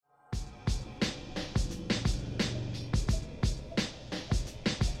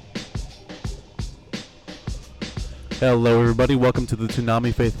Hello, everybody. Welcome to the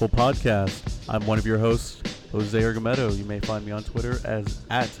Toonami Faithful podcast. I'm one of your hosts, Jose Argumedo. You may find me on Twitter as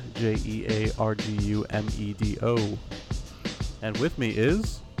at JeArgumedo. And with me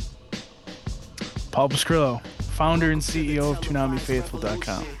is Paul Pascrillo, founder and CEO of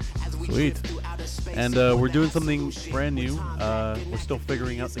ToonamiFaithful.com. Sweet. And we're doing something brand new. We're still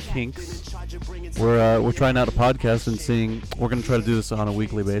figuring out the kinks. We're trying out a podcast and seeing. We're going to try to do this on a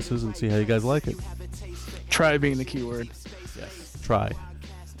weekly basis and see how you guys like it. Try being the key word. Yes. Try.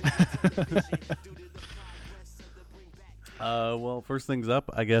 Well, first things up,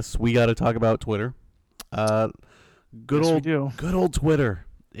 I guess we got to talk about Twitter. Good old Twitter.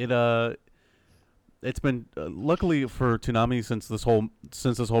 It's been luckily for Toonami since this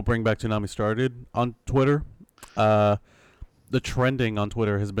whole Bring Back Toonami started on Twitter. The trending on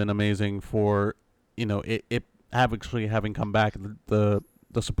Twitter has been amazing for it having come back.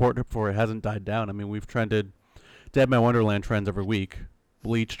 The support for it hasn't died down. I mean, we've trended Deadman Wonderland trends every week,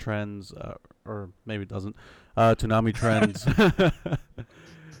 Bleach trends, or maybe it doesn't, Toonami trends,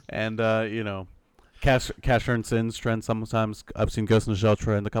 and Cash Earned Sins trends sometimes. I've seen Ghost in the Shell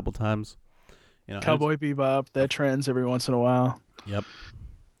trend a couple times. Cowboy Bebop, that trends every once in a while. Yep.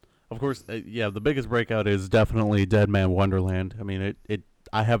 Of course, the biggest breakout is definitely Deadman Wonderland. I mean,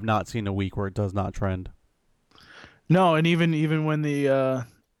 I have not seen a week where it does not trend. No, and even when the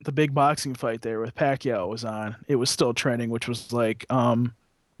big boxing fight there with Pacquiao was on, it was still trending, which was like,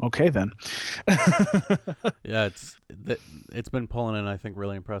 okay then. Yeah, it's been pulling in, I think,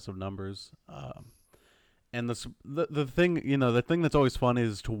 really impressive numbers. And the thing that's always fun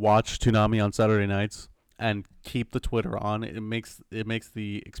is to watch Toonami on Saturday nights and keep the Twitter on. It makes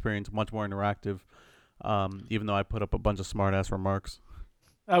the experience much more interactive. Even though I put up a bunch of smart ass remarks.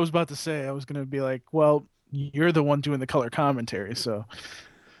 I was about to say, I was gonna be like, well, you're the one doing the color commentary, so.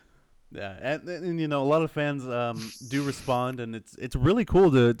 Yeah, and a lot of fans do respond, and it's really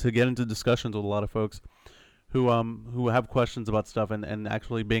cool to get into discussions with a lot of folks who have questions about stuff, and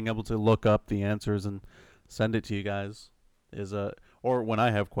actually being able to look up the answers and send it to you guys or when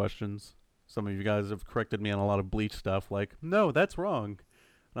I have questions. Some of you guys have corrected me on a lot of Bleach stuff, like, no, that's wrong.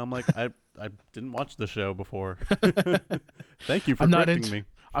 And I'm like, I didn't watch the show before. Thank you for correcting me.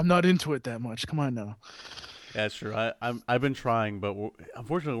 I'm not into it that much. Come on now. Yeah, sure. I've been trying, but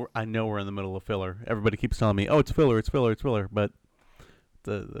unfortunately, I know we're in the middle of filler. Everybody keeps telling me, "Oh, it's filler, it's filler, it's filler," but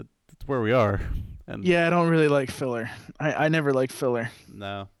that's where we are. And yeah, I don't really like filler. I never liked filler.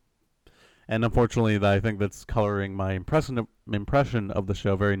 No. And unfortunately, I think that's coloring my impression of the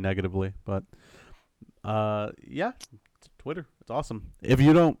show very negatively. But yeah, Twitter, it's awesome. If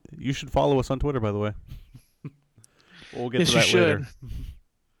you don't, you should follow us on Twitter. By the way, we'll get to that later.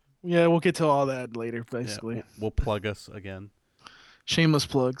 Yeah, we'll get to all that later, basically. Yeah, we'll plug us again. Shameless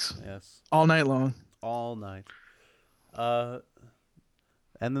plugs. Yes. All night long. All night. And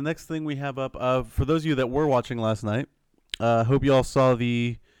the next thing we have up, for those of you that were watching last night, hope you all saw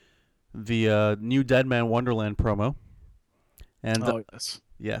the new Deadman Wonderland promo. And yes.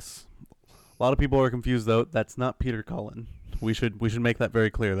 Yes. A lot of people are confused, though. That's not Peter Cullen. We should make that very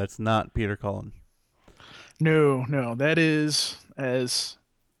clear. That's not Peter Cullen. No. That is, as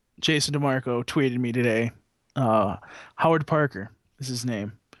Jason DeMarco tweeted me today, Howard Parker is his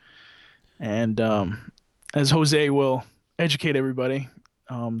name. And as Jose will educate everybody,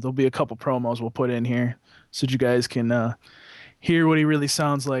 there'll be a couple promos we'll put in here so that you guys can hear what he really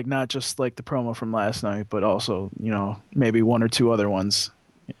sounds like, not just like the promo from last night, but also, maybe one or two other ones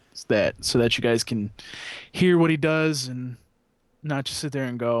so that you guys can hear what he does and not just sit there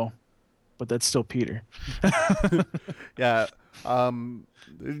and go, but that's still Peter. Yeah.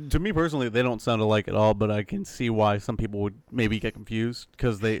 To me personally, they don't sound alike at all, but I can see why some people would maybe get confused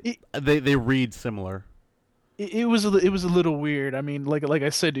because they read similar. It was a little weird. I mean, like I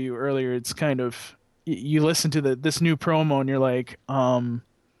said to you earlier, it's kind of, you listen to this new promo and you're like,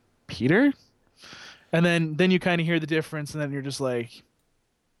 Peter, and then you kind of hear the difference, and then you're just like,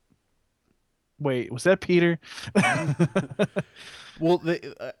 wait, was that Peter? Well,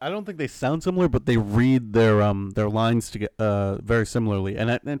 I don't think they sound similar, but they read their lines very similarly, and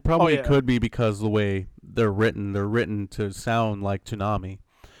it probably could be because the way they're written to sound like Toonami.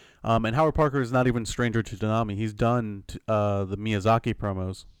 And Howard Parker is not even stranger to Toonami. He's done the Miyazaki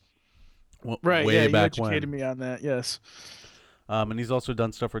promos. Right, way back you educated me on that, yes. And he's also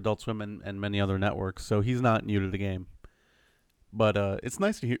done stuff for Adult Swim and many other networks, so he's not new to the game. But it's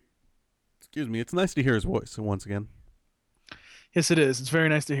nice to hear. Excuse me, it's nice to hear his voice once again. Yes, it is. It's very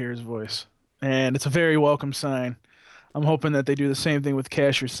nice to hear his voice, and it's a very welcome sign. I'm hoping that they do the same thing with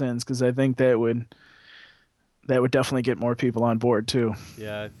Cash Your Sins, because I think that would definitely get more people on board too.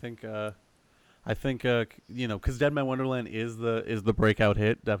 Yeah, I think I think because Dead Man Wonderland is the breakout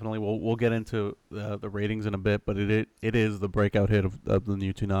hit. Definitely, we'll get into the ratings in a bit, but it is the breakout hit of the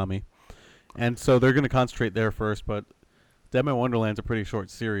new Toonami, and so they're going to concentrate there first. But Dead Man Wonderland's a pretty short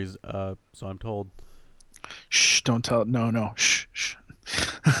series, so I'm told. Shh, don't tell. No, no. Shh, shh.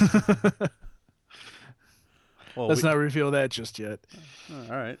 Well, Let's not reveal that just yet.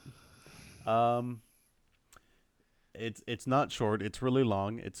 all right. Um, it's not short. It's really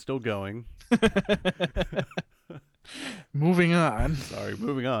long. It's still going. Moving on. Sorry,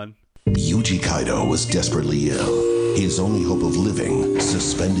 moving on. Yuji Kaido was desperately ill. His only hope of living,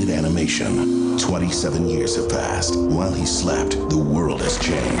 suspended animation. 27 years have passed. While he slept, the world has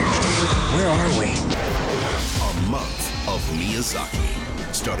changed. Where are we? A month of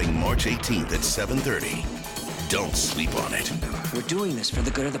Miyazaki. Starting March 18th at 7:30. Don't sleep on it. We're doing this for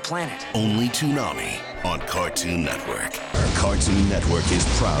the good of the planet. Only Toonami on Cartoon Network. Cartoon Network is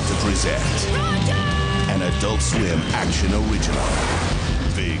proud to present an Adult Swim action original,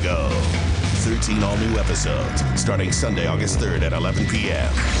 Big O. 13 all-new episodes, starting Sunday, August 3rd at 11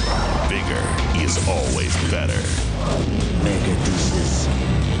 p.m. Bigger is always better. Mega deuces.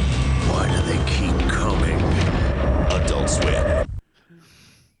 Why do they keep coming? Adult Swim.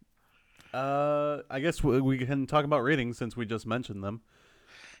 I guess we can talk about ratings since we just mentioned them.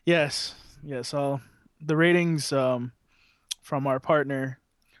 Yes, yes. The ratings from our partner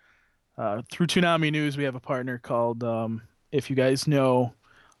through Toonami News. We have a partner called, if you guys know,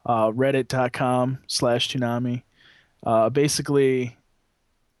 reddit.com/Toonami. Basically,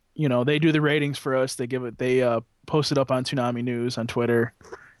 they do the ratings for us. They post it up on Toonami News on Twitter,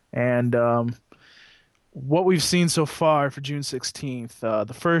 and what we've seen so far for June 16th,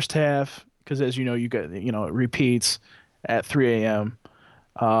 the first half, because as you know, it repeats at 3 a.m.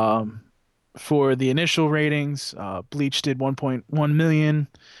 For the initial ratings, Bleach did 1.1 million,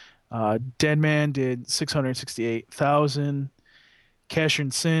 Dead Man did 668,000, Casher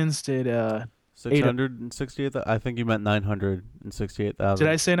and Sins did 668. I think you meant 968,000.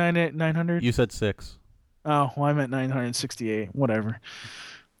 Did I say 900? You said 6. Oh, well, I meant 968. Whatever.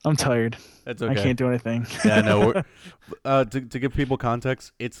 I'm tired. That's okay. I can't do anything. Yeah, no. To give people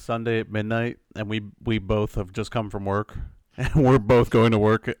context, it's Sunday at midnight, and we both have just come from work, and we're both going to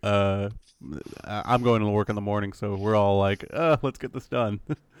work. I'm going to work in the morning, so we're all like, let's get this done.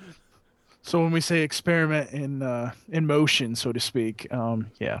 So when we say experiment in motion, so to speak,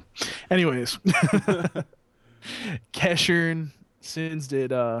 yeah. Anyways, Casher and Sins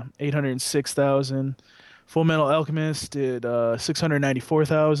did 806,000. Full Metal Alchemist did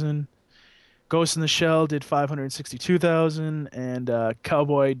 694,000. Ghost in the Shell did 562,000, and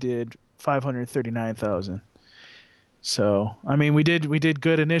Cowboy did 539,000. So I mean, we did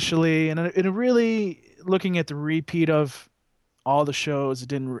good initially, and it really, looking at the repeat of all the shows,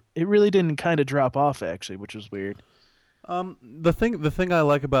 it really didn't kind of drop off actually, which was weird. The thing I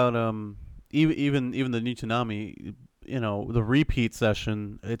like about even the new Toonami, the repeat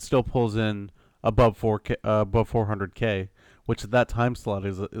session, it still pulls in above 400K, which at that time slot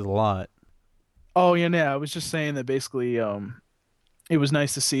is a lot. Oh yeah, I was just saying that basically, it was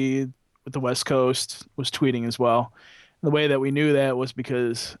nice to see with the West Coast was tweeting as well. And the way that we knew that was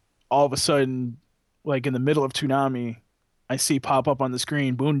because all of a sudden, like in the middle of Toonami, I see pop up on the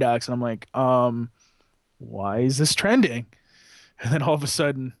screen Boondocks, and I'm like, why is this trending? And then all of a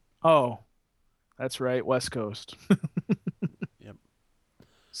sudden, oh, that's right, West Coast. Yep.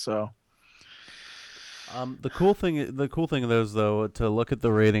 So. The cool thing is though to look at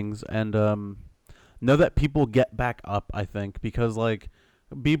the ratings and know that people get back up. I think because like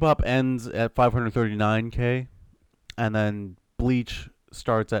Bebop ends at 539K, and then Bleach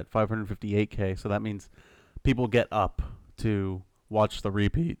starts at 558K. So that means people get up to watch the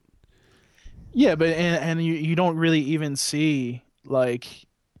repeat. Yeah, but and you don't really even see like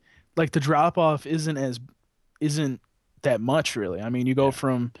the drop off isn't that much really. I mean, you go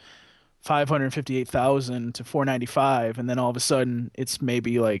from 558,000 to 495, and then all of a sudden it's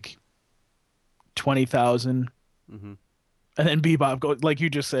maybe like 20,000. Mm-hmm. And then Bebop goes, like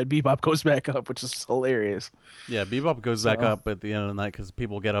you just said, Bebop goes back up, which is hilarious. Yeah, Bebop goes back up at the end of the night because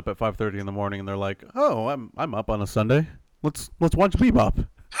people get up at 5:30 in the morning and they're like, "Oh, I'm up on a Sunday. Let's watch Bebop."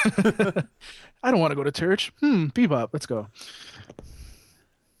 I don't want to go to church. Bebop, let's go.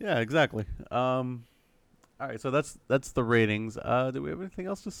 Yeah, exactly. All right, so that's the ratings. Do we have anything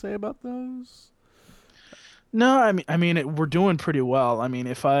else to say about those? No, I mean, we're doing pretty well. I mean,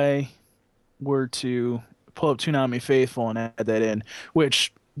 if I were to pull up Toonami Faithful and add that in,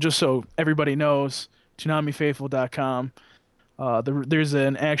 which just so everybody knows, ToonamiFaithful.com. There's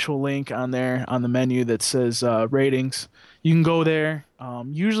an actual link on there on the menu that says ratings. You can go there.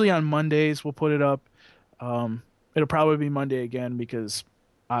 Usually on Mondays we'll put it up. It'll probably be Monday again because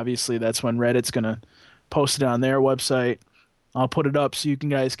obviously that's when Reddit's gonna post it on their website. I'll put it up so you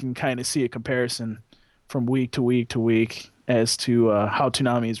guys can kind of see a comparison from week to week to week as to how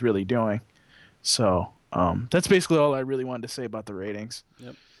Toonami is really doing. So that's basically all I really wanted to say about the ratings.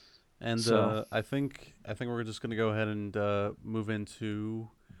 Yep. And So- I think we're just gonna go ahead and move into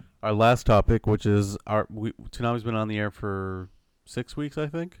our last topic, which is Toonami's been on the air for 6 weeks, I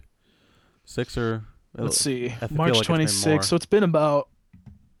think. 6 or Let's see, I feel March like it's been 26th. more. So it's been about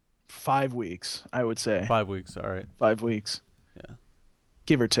 5 weeks, I would say. 5 weeks. All right. 5 weeks, Yeah.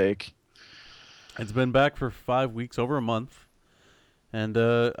 give or take. It's been back for 5 weeks, over a month. And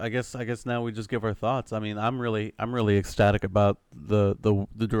I guess now we just give our thoughts. I mean, I'm really ecstatic about the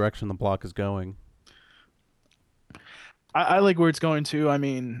direction the block is going. I like where it's going to. I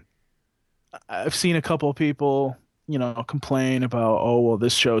mean, I've seen a couple of people, complain about, oh, well,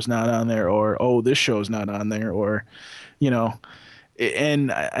 this show's not on there, or oh, this show's not on there, or,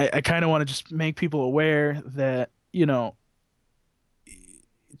 and I kind of want to just make people aware that,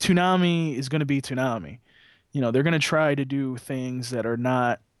 Toonami is going to be Toonami. They're going to try to do things that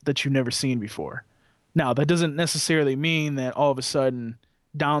you've never seen before. Now, that doesn't necessarily mean that all of a sudden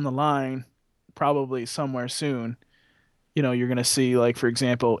down the line, probably somewhere soon, you're going to see, like, for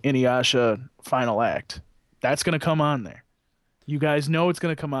example, Inuyasha Final Act. That's going to come on there. You guys know it's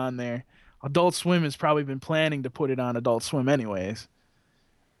going to come on there. Adult Swim has probably been planning to put it on Adult Swim anyways.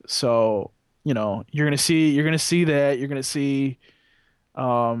 So, you're going to see that. You're going to see,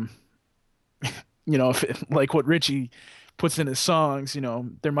 like what Richie puts in his songs,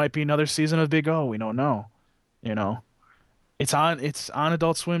 there might be another season of Big O. We don't know. It's on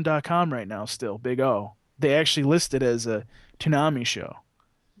adultswim.com right now still, Big O. They actually list it as a Toonami show.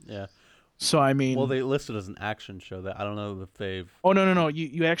 Yeah. So I mean, Well, they listed as an action show. That I don't know if they've. oh no.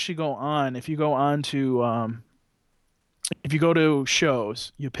 You actually go on. If you go on to if you go to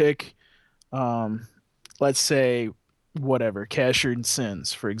shows, you pick let's say whatever, Casher and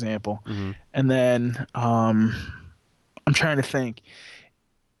Sins, for example. Mhm. And then I'm trying to think.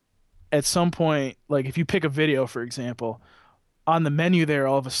 At some point, like if you pick a video, for example, on the menu there,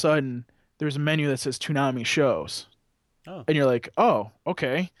 all of a sudden there's a menu that says Toonami shows. Oh. And you're like, oh,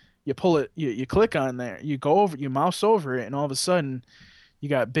 okay. You pull it, you click on there, you go over, you mouse over it, and all of a sudden you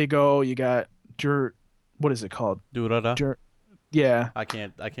got Big O, you got what is it called? Durara. Yeah. I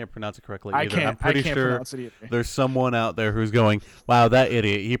can't pronounce it correctly I either. can't I'm pretty I can't sure pronounce it either. there's someone out there who's going, "Wow, that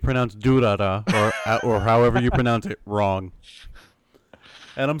idiot! He pronounced Durara or however you pronounce it wrong."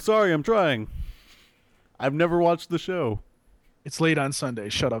 And I'm sorry, I'm trying. I've never watched the show. It's late on Sunday.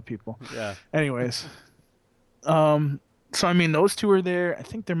 Shut up, people. Yeah. Anyways, so I mean, those two are there. I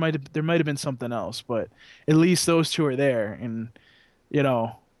think there might have been something else, but at least those two are there. And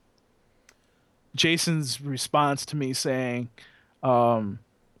Jason's response to me saying,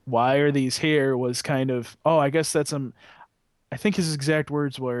 "Why are these here?" was kind of, oh, I guess that's I think his exact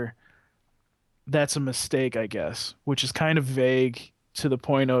words were, "That's a mistake, I guess," which is kind of vague to the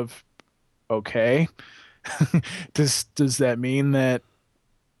point of, okay, does that mean that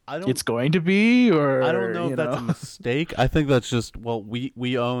I don't. it's going to be, or I don't know if that's a mistake. I think that's just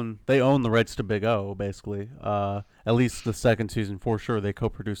they own the rights to Big O basically. At least the second season for sure. They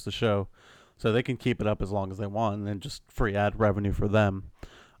co-produced the show, so they can keep it up as long as they want, and then just free ad revenue for them.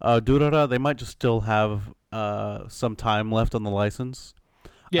 Durara, they might just still have some time left on the license.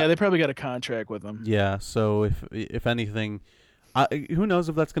 Yeah, they probably got a contract with them. Yeah, so if anything, who knows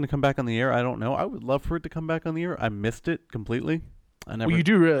if that's going to come back on the air? I don't know. I would love for it to come back on the air. I missed it completely. I never. Well,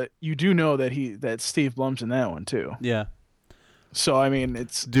 you do know that Steve Blum's in that one too. Yeah, So I mean,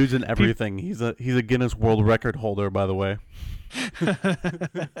 it's dude's in everything. He's a Guinness World Record holder, by the way.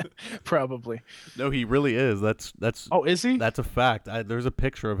 probably. No, he really is. That's Oh, is he? that's a fact. There's a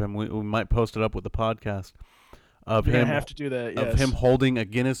picture of him. We might post it up with the podcast of You're him gonna have to do that. of Yes. him holding a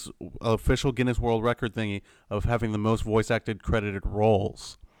official Guinness World Record thingy of having the most voice acted credited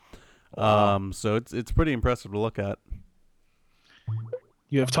roles. Wow. So it's pretty impressive to look at.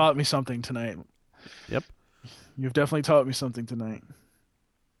 You have taught me something tonight. Yep. You've definitely taught me something tonight.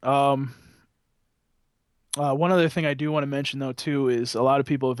 One other thing I do want to mention though too is a lot of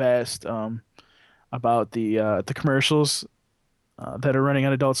people have asked about the commercials that are running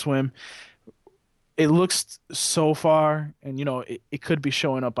on Adult Swim. It looks so far, and it could be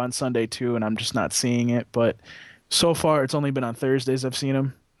showing up on Sunday too, and I'm just not seeing it. But so far, it's only been on Thursdays I've seen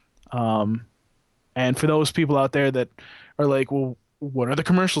them. And for those people out there that are like, well, what are the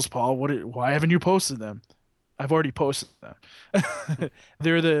commercials, Paul? Why haven't you posted them? I've already posted them.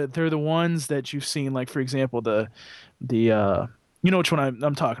 They're the ones that you've seen, like for example the you know which one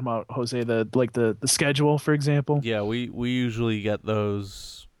I'm talking about, Jose, the like the schedule, for example. Yeah, we usually get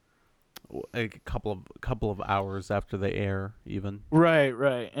those a couple of hours after they air, even. Right,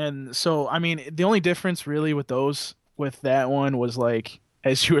 right. And so I mean the only difference really with those with that one was like,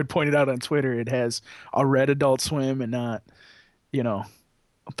 as you had pointed out on Twitter, it has a red Adult Swim and not, you know,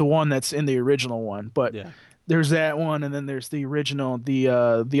 the one that's in the original one. But Yeah. there's that one, and then there's the original, the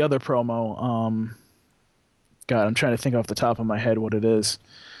other promo. God, I'm trying to think off the top of my head what it is.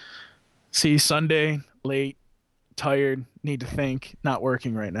 See, Sunday, late, tired, need to think, not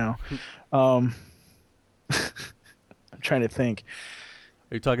working right now. I'm trying to think.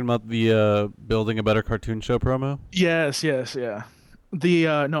 Are you talking about the building a better cartoon show promo? Yes, yes, yeah.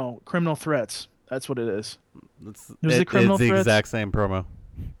 The no, Criminal Threats. That's what it is. It's it Criminal the Threats? exact same promo.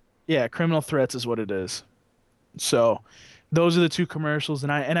 Yeah, Criminal Threats is what it is. So, those are the two commercials,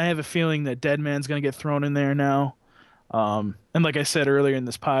 and I have a feeling that Dead Man's gonna get thrown in there now. And like I said earlier in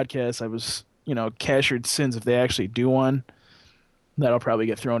this podcast, I was, Cashier Sins, if they actually do one, that'll probably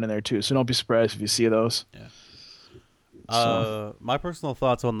get thrown in there too. So don't be surprised if you see those. Yeah. So. My personal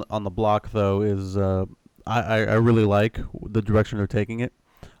thoughts on the block though is I really like the direction they're taking it.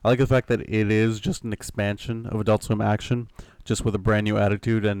 I like the fact that it is just an expansion of Adult Swim action, just with a brand new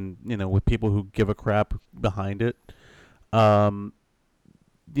attitude and with people who give a crap behind it. Because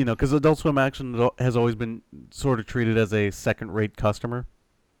Adult Swim action has always been sort of treated as a second-rate customer.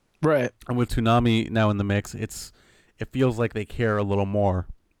 Right. And with Toonami now in the mix, it feels like they care a little more.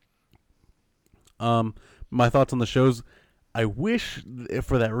 My thoughts on the shows, I wish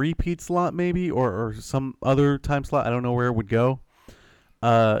for that repeat slot maybe, or some other time slot, I don't know where it would go.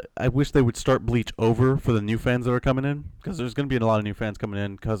 I wish they would start Bleach over for the new fans that are coming in, because there's going to be a lot of new fans coming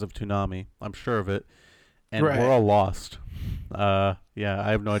in because of Toonami. I'm sure of it. And Right. we're all lost. Yeah,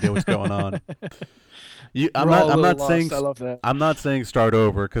 I have no idea what's going on. I'm We're all a not little saying lost. I love that. I'm not saying start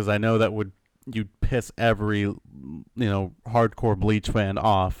over, because I know that you'd piss every hardcore Bleach fan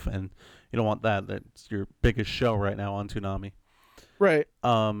off, and you don't want that. That's your biggest show right now on Toonami. Right.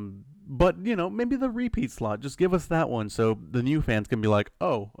 But maybe the repeat slot, just give us that one so the new fans can be like,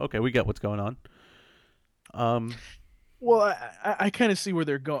 oh, okay, we get what's going on. Well, I kind of see where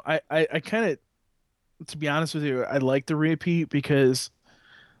they're going. I kind of, to be honest with you, I like the repeat because,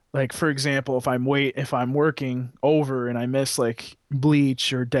 like, for example, if I'm working over and I miss like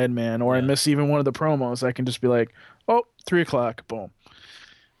Bleach or Deadman, or I Yeah. miss even one of the promos, I can just be like, oh, 3:00, boom.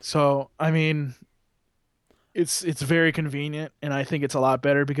 So I mean, it's very convenient, and I think it's a lot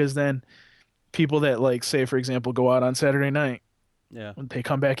better because then people that, like, say for example, go out on Saturday night, Yeah. when they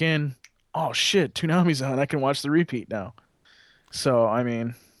come back in, oh shit, Toonami's on, I can watch the repeat now. So I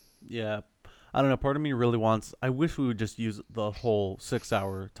mean, Yeah. I don't know. Part of me really wants. I wish we would just use the whole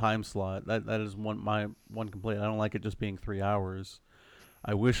 6-hour time slot. That is my one complaint. I don't like it just being 3 hours.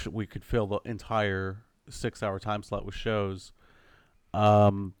 I wish we could fill the entire 6-hour time slot with shows.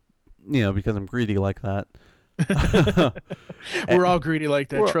 Because I'm greedy like that. we're all greedy like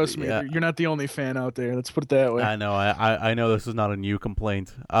that. Well, Trust me, yeah. you're not the only fan out there. Let's put it that way. I know. I know this is not a new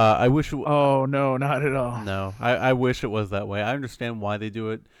complaint. I wish. Oh no, not at all. No, I wish it was that way. I understand why they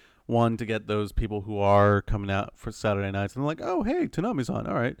do it. One, to get those people who are coming out for Saturday nights and they're like, oh, hey, Toonami's on.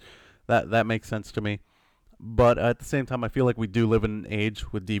 All right. That makes sense to me. But at the same time, I feel like we do live in an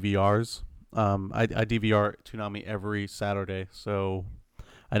age with DVRs. I DVR Toonami every Saturday, so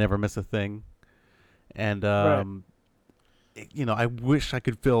I never miss a thing. And, I wish I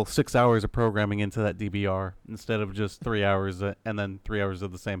could fill 6 hours of programming into that DVR instead of just 3 hours and then 3 hours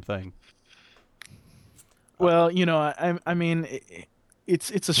of the same thing. Well, I mean,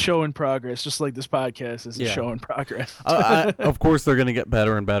 it's a show in progress, just like this podcast is a Yeah. show in progress. Of course, they're going to get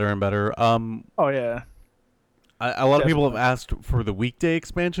better and better and better. Oh yeah. A lot of people have Definitely. asked for the weekday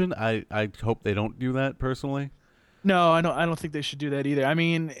expansion. I hope they don't do that personally. No, I don't think they should do that either. I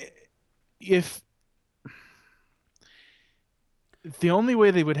mean, if the only way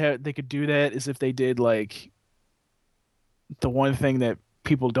they could do that is if they did like the one thing that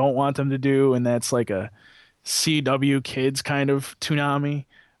people don't want them to do, and that's like a CW Kids kind of Toonami.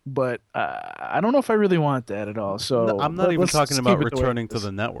 But I don't know if I really want that at all. So No, I'm not even let's talking keep about it the way returning it to is.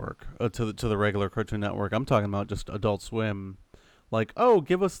 the network, to the regular Cartoon Network. I'm talking about just Adult Swim. Like, oh,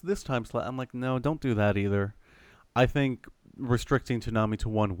 give us this time slot. I'm like, no, don't do that either. I think restricting Toonami to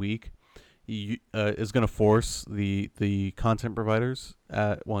 1 week is going to force the content providers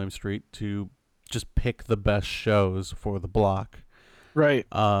at William Street to just pick the best shows for the block. Right.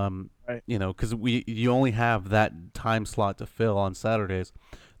 Right. Because you only have that time slot to fill on Saturdays.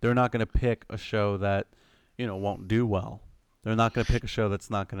 They're not going to pick a show that, won't do well. They're not going to pick a show that's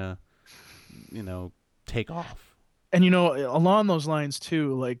not going to, take off. And along those lines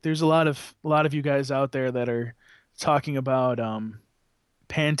too, like there's a lot of you guys out there that are talking about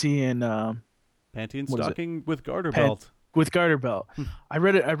panty and Panty and what is it? stocking with garter Pan- belt. with garter belt. I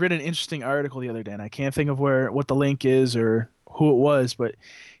read an interesting article the other day, and I can't think of what the link is or who it was, but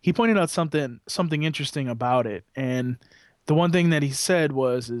he pointed out something interesting about it. And the one thing that he said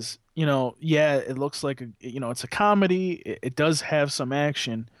was yeah, it looks like it's a comedy. It does have some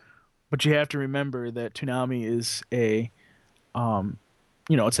action, but you have to remember that Toonami is it's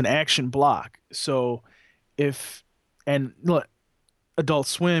an action block. So if and look, Adult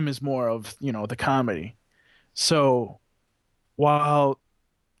Swim is more of the comedy. So while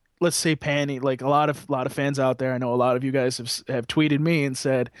let's say Panty, like a lot of fans out there, I know a lot of you guys have tweeted me and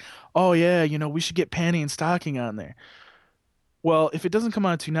said, "Oh yeah, we should get Panty and Stocking on there." Well, if it doesn't come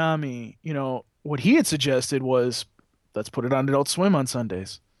on Toonami, what he had suggested was let's put it on Adult Swim on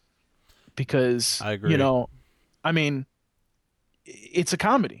Sundays because I agree. I mean, it's a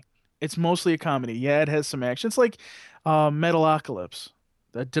comedy. It's mostly a comedy. Yeah, it has some action. It's like Metalocalypse.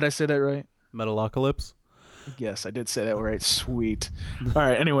 Did I say that right? Metalocalypse? Yes, I did say that right. Sweet. All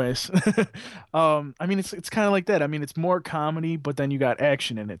right. Anyways, I mean, it's kind of like that. I mean, it's more comedy, but then you got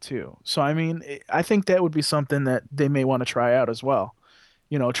action in it too. So I mean, I think that would be something that they may want to try out as well.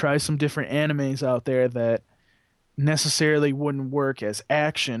 Try some different animes out there that necessarily wouldn't work as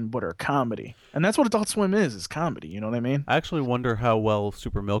action, but are comedy. And that's what Adult Swim is comedy. You know what I mean? I actually wonder how well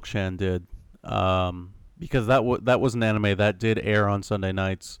Super Milkshan did, because that was an anime that did air on Sunday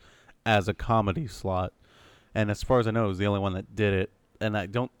nights as a comedy slot. And as far as I know, it was the only one that did it, and I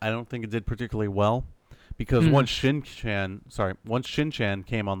don't think it did particularly well, because once Shin-Chan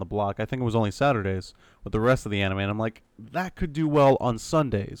came on the block, I think it was only Saturdays with the rest of the anime, and I'm like, that could do well on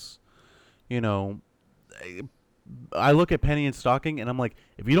Sundays. I look at Penny and Stocking, and I'm like,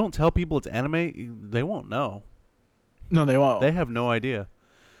 if you don't tell people it's anime, they won't know. No, they won't. They have no idea.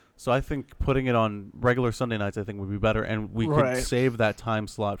 So I think putting it on regular Sunday nights, I think would be better, and we could save that time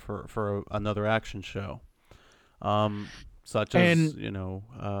slot for another action show. Such as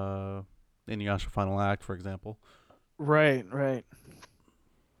Inuyasha Final Act, for example. Right.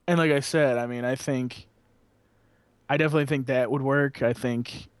 And like I said, I mean, I definitely think that would work. I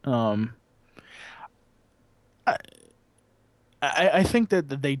think, I think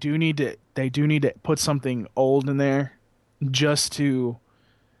that they do need to put something old in there, just to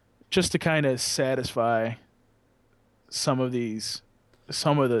kind of satisfy some of the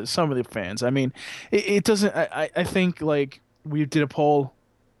fans. I mean, it doesn't. I think like we did a poll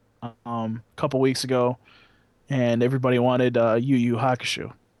a couple weeks ago, and everybody wanted Yu Yu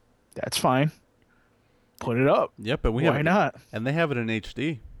Hakusho. That's fine. Put it up. Yep, but why not? And they have it in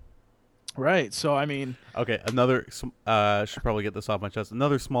HD. Right. So I mean, okay. Another should probably get this off my chest.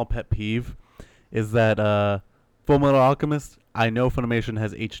 Another small pet peeve is that Full Metal Alchemist. I know Funimation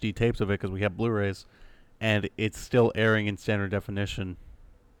has HD tapes of it because we have Blu-rays, and it's still airing in standard definition.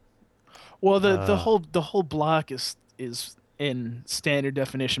 Well, the whole block is in standard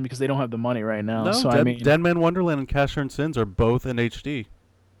definition because they don't have the money right now. No, so I mean, Dead Man Wonderland and Cash Earned Sins are both in HD.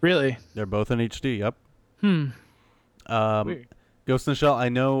 Really? They're both in HD. Yep. Weird. Ghost in the Shell. I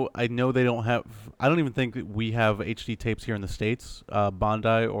know they don't have. I don't even think that we have HD tapes here in the States.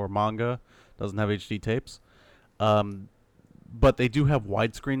 Bandai or Manga doesn't have HD tapes. But they do have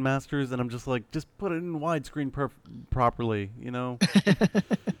widescreen masters, and I'm just like, just put it in widescreen properly,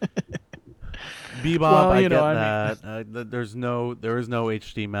 Bebop, well, I get that. There is no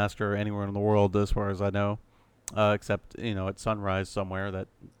HD master anywhere in the world, as far as I know, except at Sunrise somewhere that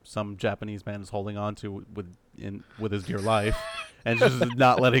some Japanese man is holding on to with his dear life, and just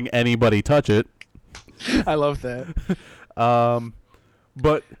not letting anybody touch it. I love that.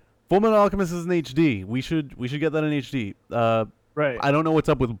 But Fullmetal Alchemist is in HD. We should get that in HD. Right. I don't know what's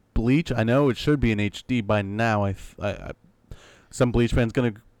up with Bleach. I know it should be in HD by now. Some Bleach fans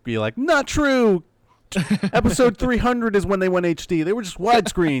gonna be like, not true. Episode 300 is when they went HD. They were just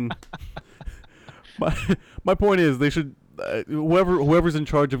widescreen. My point is, they should whoever's in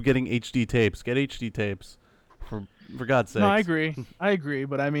charge of getting HD tapes, get HD tapes. For God's sake. No, I agree.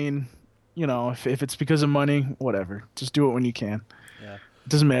 But I mean, if it's because of money, whatever. Just do it when you can. Yeah. It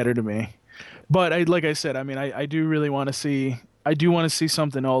doesn't matter to me. But like I said, I mean, I do really want to see. I do want to see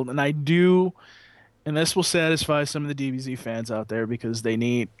something old, and and this will satisfy some of the DBZ fans out there because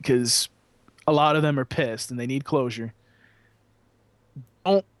a lot of them are pissed and they need closure.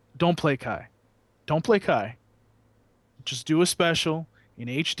 Don't play Kai. Don't play Kai. Just do a special in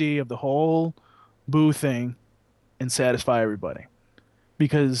HD of the whole Boo thing and satisfy everybody.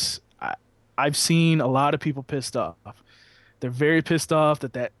 Because I've seen a lot of people pissed off. They're very pissed off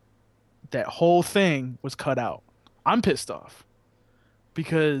that whole thing was cut out. I'm pissed off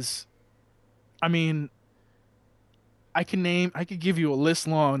because I mean, I could give you a list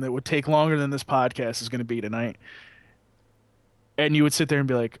long that would take longer than this podcast is going to be tonight. And you would sit there and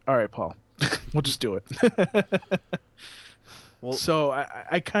be like, "All right, Paul, we'll just do it." Well, So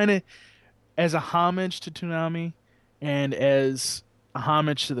I kind of, as a homage to Toonami, and as a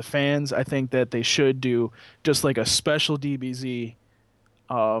homage to the fans, I think that they should do just like a special DBZ,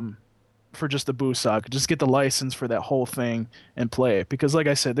 for just the Boo Saga. Just get the license for that whole thing and play it, because, like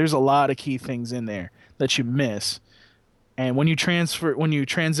I said, there's a lot of key things in there that you miss. And when you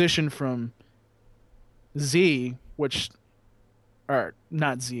transition from Z, which, or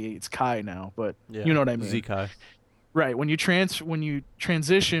not Z, it's Kai now, but yeah, you know what I mean. Zekai. Right. When you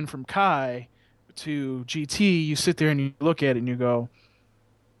transition from Kai to GT, you sit there and you look at it and you go,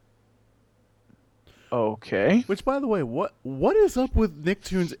 okay. Which, by the way, what is up with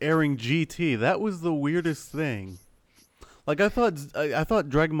Nicktoons airing GT? That was the weirdest thing. Like, I thought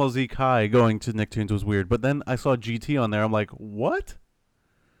Dragon Ball Z Kai going to Nicktoons was weird, but then I saw GT on there. I'm like, what?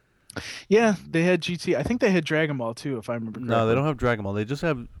 Yeah, they had GT. I think they had Dragon Ball too, if I remember correctly. No, they don't have Dragon Ball. They just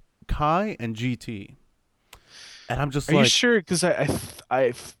have Kai and GT. And I'm just Are like, you sure? Because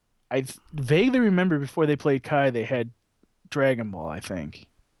I vaguely remember before they played Kai, they had Dragon Ball, I think.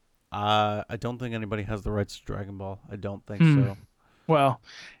 I don't think anybody has the rights to Dragon Ball. I don't think so. Well,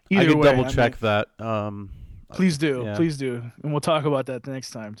 I either could way, double check that. Please do, yeah. please do, and we'll talk about that the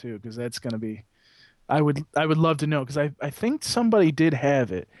next time too, because that's gonna be. I would love to know, because I think somebody did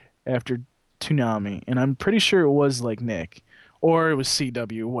have it after Toonami, and I'm pretty sure it was like Nick, or it was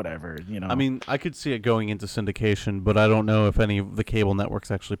CW, whatever, you know. I mean, I could see it going into syndication, but I don't know if any of the cable networks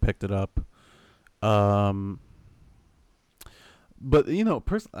actually picked it up. But, you know,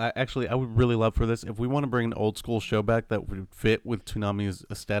 I would really love for this. If we want to bring an old school show back that would fit with Toonami's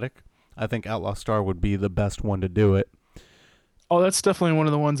aesthetic, I think Outlaw Star would be the best one to do it. Oh, that's definitely one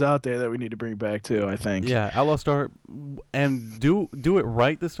of the ones out there that we need to bring back too, I think. Yeah, Outlaw Star, and do it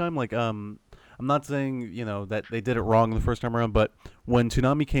right this time. Like, I'm not saying, you know, that they did it wrong the first time around, but when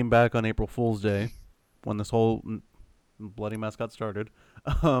Toonami came back on April Fool's Day, when this whole bloody mess got started,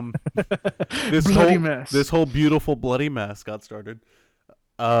 this whole beautiful bloody mess got started.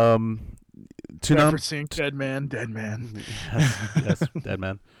 Referencing Dead Man. Yes, Dead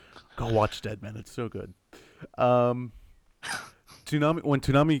Man. Go watch Dead Man. It's so good. When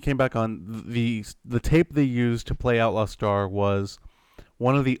Toonami came back on, the tape they used to play Outlaw Star was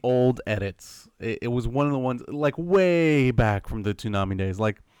one of the old edits. It was one of the ones, like, way back from the Toonami days,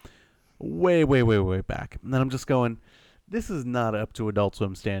 like way back. And then I'm just going, this is not up to Adult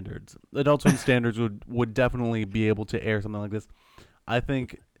Swim standards. Adult Swim standards would definitely be able to air something like this. I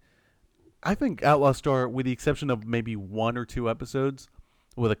think Outlaw Star, with the exception of maybe one or two episodes,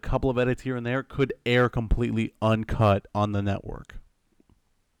 with a couple of edits here and there, could air completely uncut on the network.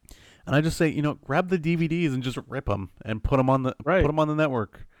 And I just say, you know, grab the DVDs and just rip them and put them on the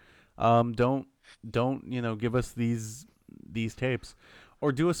network. Don't you know, give us these tapes,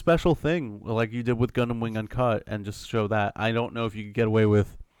 or do a special thing like you did with Gundam Wing Uncut and just show that. I don't know if you could get away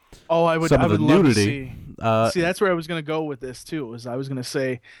with. Oh, I would some of the love nudity. to see. See, that's where I was gonna go with this too. I was gonna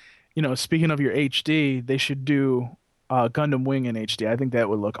say, you know, speaking of your HD, they should do Gundam Wing in HD. I think that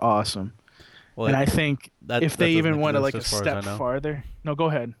would look awesome. Well, and I think if they even went like a step farther. No, go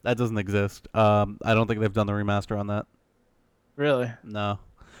ahead. That doesn't exist. I don't think they've done the remaster on that. Really? No.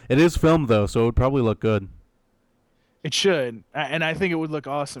 It is filmed though, so it would probably look good. It should, and I think it would look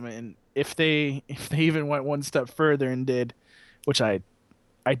awesome. And if they even went one step further and did, which I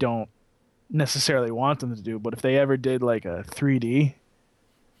don't necessarily want them to do, but if they ever did like a 3D,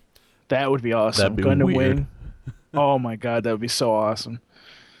 that would be awesome. That'd be Gundam weird. Wing. Oh my god, that would be so awesome.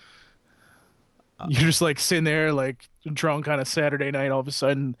 You're just like sitting there like drunk on a Saturday night, all of a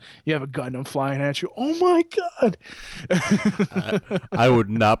sudden you have a Gundam flying at you. Oh my god. I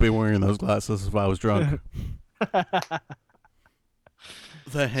would not be wearing those glasses if I was drunk.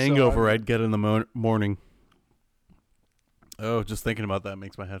 The hangover I'd get in the morning. Oh, just thinking about that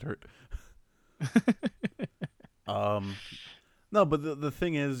makes my head hurt. No, but the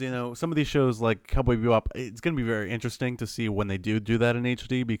thing is, you know, some of these shows like Cowboy Bebop, it's going to be very interesting to see when they do that in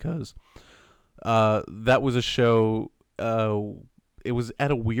HD, because that was a show, it was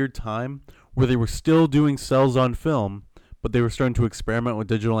at a weird time where they were still doing cells on film, but they were starting to experiment with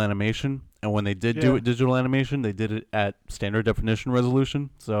digital animation. And when they did do it digital animation, they did it at standard definition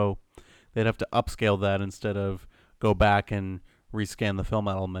resolution. So they'd have to upscale that instead of go back and rescan the film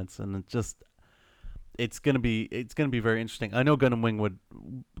elements. And it just, it's gonna be very interesting. I know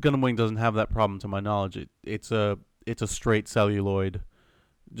Gundam Wing doesn't have that problem to my knowledge. It's a straight celluloid.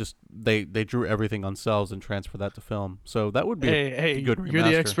 Just they drew everything on cells and transfer that to film. So that would be a good remaster. You're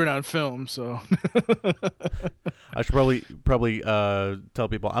the expert on film, so I should probably tell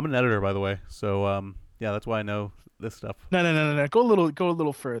people I'm an editor, by the way. So yeah, that's why I know this stuff. no. Go a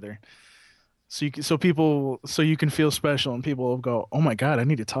little further. So you can feel special and people will go, "Oh my god, I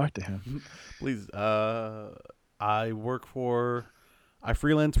need to talk to him." Please, I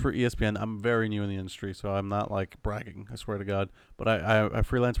freelance for ESPN. I'm very new in the industry, so I'm not like bragging. I swear to God. But I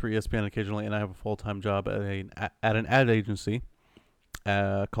freelance for ESPN occasionally, and I have a full-time job at an ad agency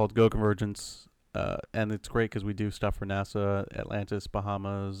called Go Convergence, and it's great because we do stuff for NASA, Atlantis,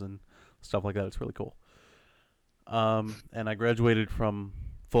 Bahamas, and stuff like that. It's really cool. And I graduated from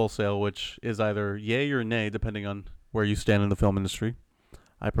Full Sail, which is either yay or nay, depending on where you stand in the film industry.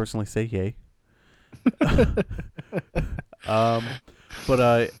 I personally say yay. But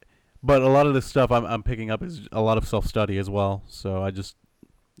a lot of this stuff I'm picking up is a lot of self-study as well. So I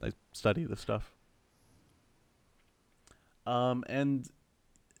study this stuff. And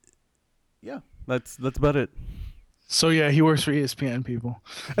yeah, that's about it. So yeah, he works for ESPN, people.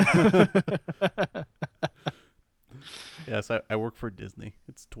 Yes, I work for Disney.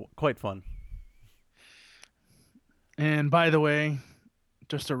 It's quite fun. And by the way,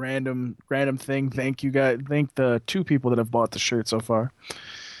 just a random thing. Thank you guys. Thank the 2 people that have bought the shirt so far.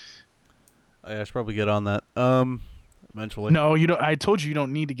 I should probably get on that. Eventually. No, you don't. I told you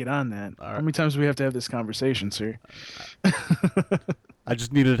don't need to get on that. All right. How many times do we have to have this conversation, sir? I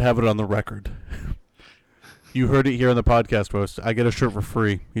just needed to have it on the record. You heard it here on the podcast host. I get a shirt for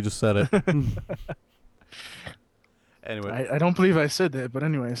free. He just said it. Anyway. I don't believe I said that, but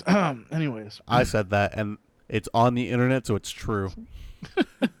anyways. I said that, and it's on the internet, so it's true.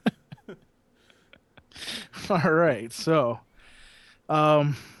 All right. So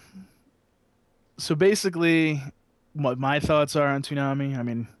basically what my thoughts are on Toonami, I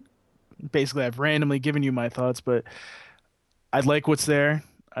mean, basically I've randomly given you my thoughts, but I like what's there.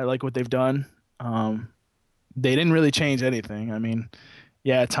 I like what they've done. They didn't really change anything. I mean,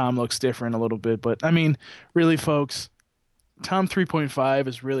 yeah, Tom looks different a little bit, but I mean, really, folks, Tom 3.5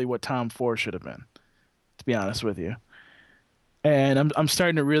 is really what Tom 4 should have been, to be honest with you. And I'm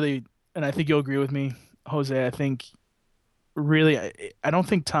starting to really, and I think you'll agree with me, Jose. I think really, I don't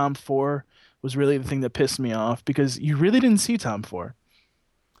think Tom 4 was really the thing that pissed me off, because you really didn't see Tom 4.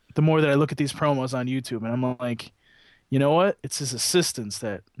 The more that I look at these promos on YouTube, and I'm like, you know what? It's his assistants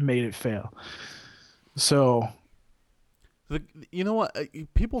that made it fail. So, you know what?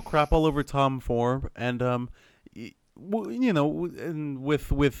 People crap all over Tom 4, and you know, and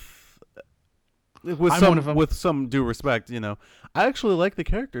with some due respect, you know, I actually like the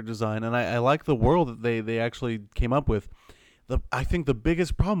character design, and I like the world that they actually came up with. I think the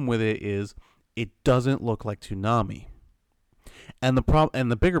biggest problem with it is it doesn't look like Toonami, and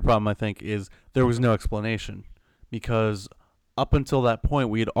the bigger problem, I think, is there was no explanation, because up until that point,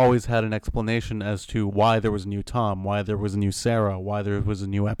 we had always had an explanation as to why there was a new Tom, why there was a new Sarah, why there was a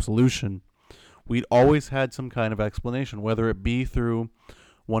new Absolution. We'd always had some kind of explanation, whether it be through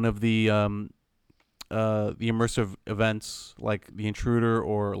one of the immersive events like The Intruder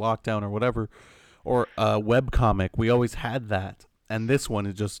or Lockdown or whatever, or a webcomic. We always had that. And this one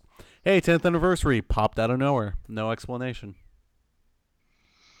is just, hey, 10th anniversary, popped out of nowhere. No explanation.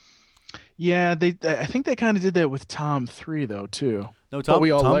 Yeah, I think they kind of did that with Tom 3 though too. No, Tom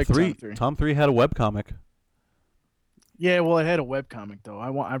 3. Tom 3 had a webcomic. Yeah, well, it had a webcomic though.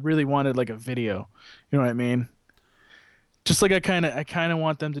 I really wanted like a video. You know what I mean? Just like I kind of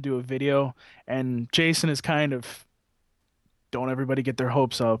want them to do a video, and Jason is kind of, don't everybody get their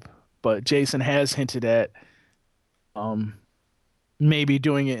hopes up, but Jason has hinted at maybe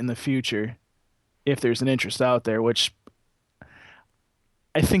doing it in the future if there's an interest out there, which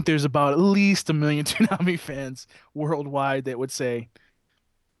I think there's about at least 1 million Toonami fans worldwide that would say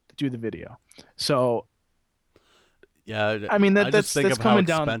do the video. So yeah, I mean I that's think of coming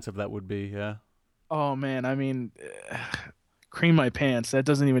how down. expensive that would be. Yeah. Oh man, I mean, cream my pants. That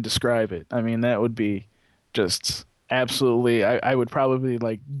doesn't even describe it. I mean, that would be just absolutely. I would probably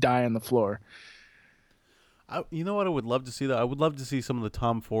like die on the floor. You know what I would love to see though? I would love to see some of the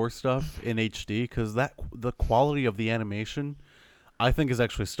Tom 4 stuff in HD, because the quality of the animation, I think, is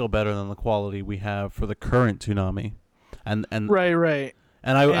actually still better than the quality we have for the current Toonami. And right.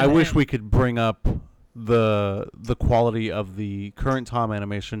 And I wish we could bring up the quality of the current Tom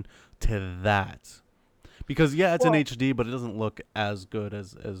animation to that. Because yeah, it's in HD, but it doesn't look as good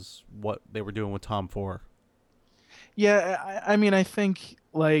as what they were doing with Tom 4. Yeah, I mean, I think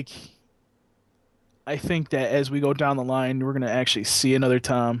like I think that as we go down the line, we're gonna actually see another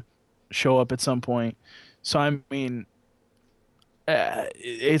Tom show up at some point. So I mean,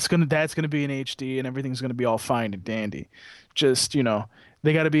 that's gonna be in HD and everything's gonna be all fine and dandy. Just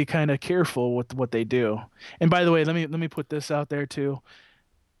they got to be kind of careful with what they do. And by the way, let me put this out there too,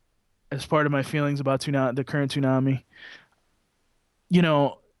 as part of my feelings about the current Toonami. You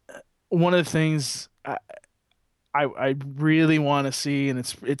know, one of the things I really want to see, and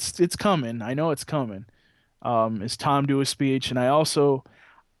it's coming. I know it's coming. Is Tom do a speech, and I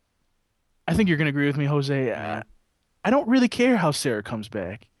think you're gonna agree with me, Jose. I don't really care how Sarah comes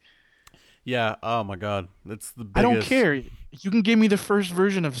back. Yeah. Oh my God, that's the biggest. I don't care. You can give me the first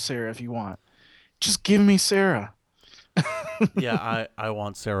version of Sarah if you want. Just give me Sarah. Yeah, I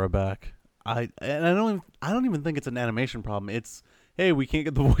want Sarah back. I don't even think it's an animation problem. It's, hey, we can't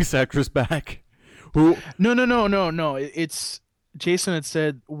get the voice actress back. Who? No. It's Jason had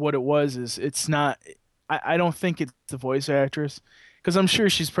said what it was is it's not. I don't think it's the voice actress, because I'm sure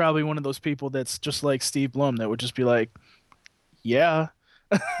she's probably one of those people that's just like Steve Blum that would just be like, yeah.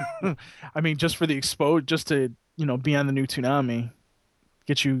 I mean, just for the just to be on the new Toonami,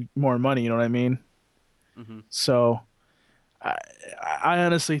 get you more money. You know what I mean? Mm-hmm. So, I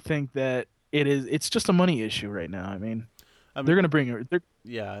honestly think that it's just a money issue right now. I mean they're gonna bring her. They're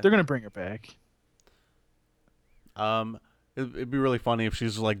gonna bring her back. It'd be really funny if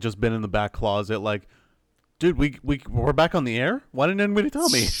she's like just been in the back closet, like, dude, we're back on the air. Why didn't anybody tell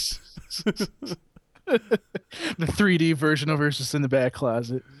me? The 3D version of her is just in the back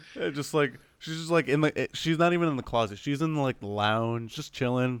closet. Just like she's just like she's not even in the closet. She's in like the lounge, just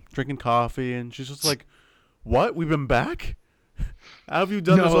chilling, drinking coffee, and she's just like, "What? We've been back? How have you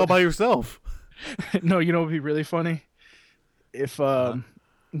done this all by yourself?" No, what would be really funny if what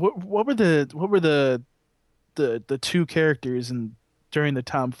were the two characters during the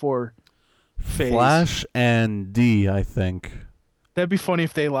Tom 4 phase? Flash and D, I think. That'd be funny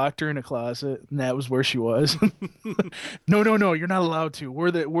if they locked her in a closet and that was where she was. No, you're not allowed to.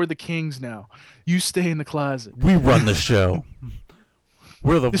 We're the kings now. You stay in the closet. We run the show.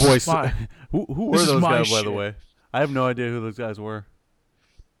 We're the voice. Who were those guys, by the way? I have no idea who those guys were.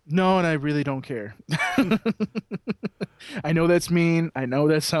 No, and I really don't care. I know that's mean. I know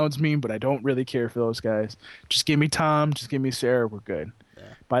that sounds mean, but I don't really care for those guys. Just give me Tom. Just give me Sarah. We're good. Yeah.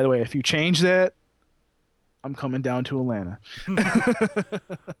 By the way, if you change that, I'm coming down to Atlanta.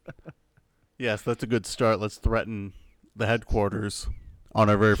 Yes, that's a good start. Let's threaten the headquarters on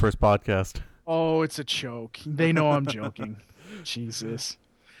our very first podcast. Oh, it's a joke. They know I'm joking. Jesus.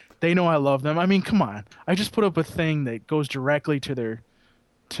 They know I love them. I mean, come on. I just put up a thing that goes directly to their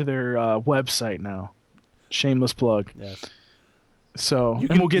website now. Shameless plug. Yes. So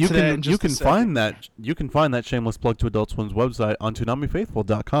we'll get to that in just a second. You can find that shameless plug to Adult Swim's website on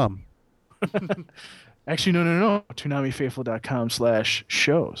ToonamiFaithful.com. Actually, no.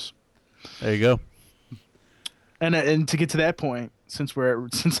 ToonamiFaithful.com/shows. There you go. And to get to that point, since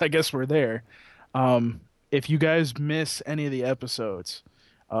I guess we're there, if you guys miss any of the episodes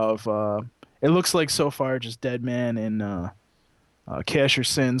of it looks like so far just Deadman and Cash Your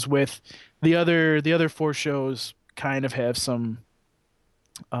Sins, with the other 4 shows kind of have some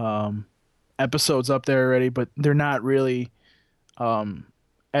episodes up there already, but they're not really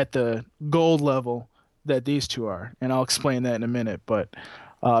at the gold level that these 2 are, and I'll explain that in a minute. But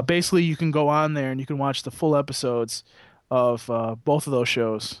basically, you can go on there and you can watch the full episodes of both of those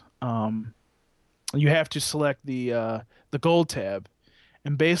shows. You have to select the gold tab,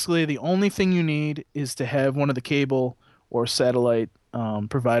 and basically the only thing you need is to have one of the cable or satellite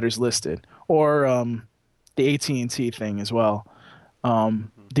providers listed, or the AT&T thing as well.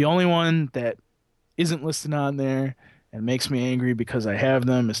 The only one that isn't listed on there and makes me angry because I have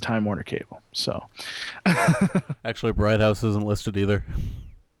them is Time Warner Cable. So, actually, Bright House isn't listed either.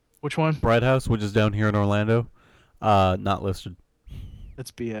 Which one? Bright House, which is down here in Orlando, not listed.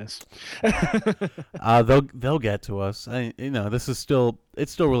 That's BS. They'll get to us. This is still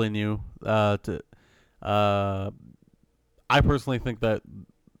really new. I personally think that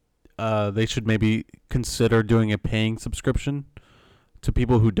they should maybe consider doing a paying subscription to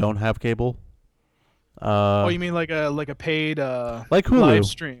people who don't have cable. You mean like a paid like Hulu live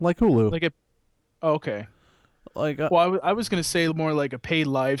stream, like Hulu, like a okay. Like I was gonna say more like a paid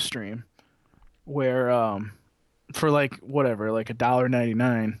live stream, where for like whatever, like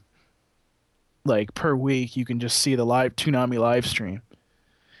 $1.99, like per week, you can just see the live Toonami live stream.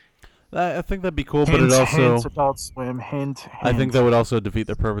 I think that'd be cool, but it also Adult Swim, hint. I think that would also defeat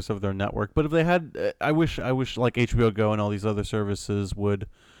the purpose of their network. But if they had, I wish like HBO Go and all these other services would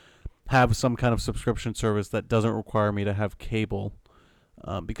have some kind of subscription service that doesn't require me to have cable.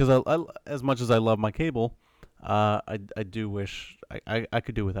 Because as much as I love my cable, I do wish I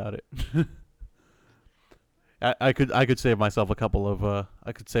could do without it. I could save myself a couple of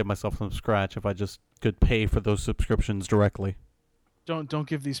I could save myself some scratch if I just could pay for those subscriptions directly. Don't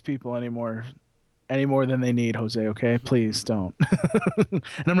give these people any more than they need, Jose. Okay, please don't. And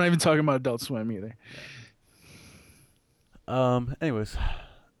I'm not even talking about Adult Swim either. Anyways,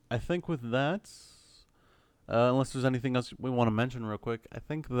 I think with that, unless there's anything else we want to mention real quick, I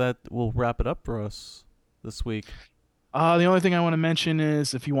think that will wrap it up for us this week. The only thing I want to mention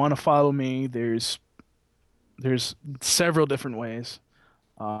is if you want to follow me, there's several different ways.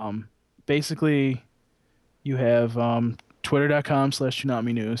 Basically, you have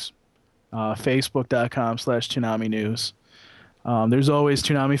twitter.com/Toonami News, facebook.com/Toonami News. There's always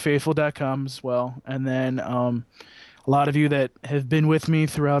ToonamiFaithful.com as well. And then a lot of you that have been with me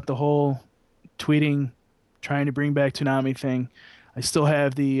throughout the whole tweeting, trying to bring back Toonami thing, I still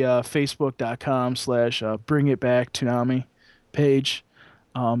have the facebook.com/BringItBackToonami page.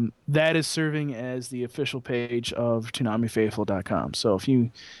 That is serving as the official page of ToonamiFaithful.com. So if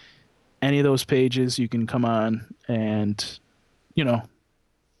you any of those pages, you can come on and,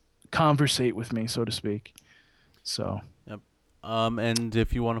 conversate with me, so to speak. So. Yep. And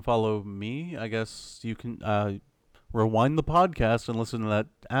if you want to follow me, I guess you can rewind the podcast and listen to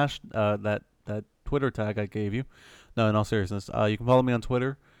that Twitter tag I gave you. No, in all seriousness, you can follow me on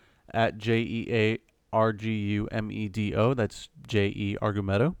Twitter at JEARGUMEDO. That's JE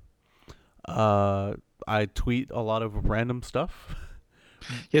Argumedo. I tweet a lot of random stuff.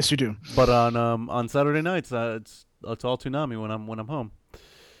 Yes, you do. But on Saturday nights, it's all Toonami when I'm home.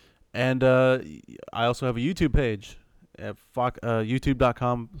 And I also have a YouTube page at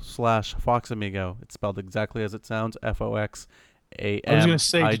youtube.com/FoxAmigo. It's spelled exactly as it sounds, FOXAMIGO. I was going to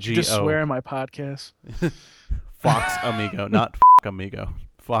say, did you just swear on my podcast? Fox Amigo, not Amigo.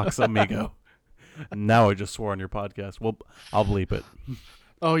 Fox Amigo. Now I just swore on your podcast. Well, I'll bleep it.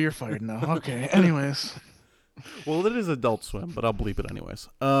 Oh, you're fired now. Okay. Anyways. Well, it is Adult Swim, but I'll bleep it anyways.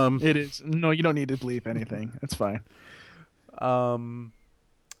 It is. No, you don't need to bleep anything. It's fine.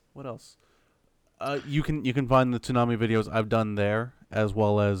 What else? You can find the Toonami videos I've done there, as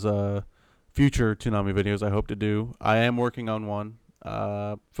well as future Toonami videos I hope to do. I am working on one.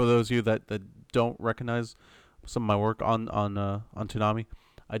 For those of you that don't recognize some of my work on Toonami,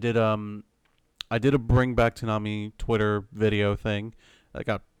 I did a Bring Back Toonami Twitter video thing that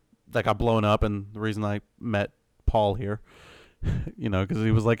got blown up, and the reason I met Paul here, because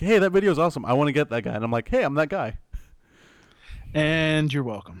he was like, "Hey, that video's awesome. I want to get that guy," and I'm like, "Hey, I'm that guy." And you're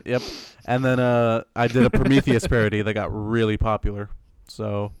welcome. Yep. And then I did a Prometheus parody that got really popular,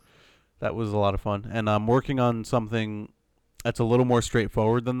 so that was a lot of fun. And I'm working on something that's a little more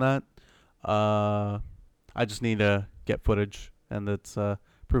straightforward than that. I just need to get footage, and it's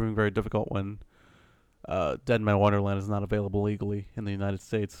proving very difficult when Dead Man Wonderland is not available legally in the United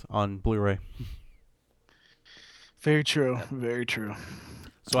States on Blu-ray. Very true. Very true.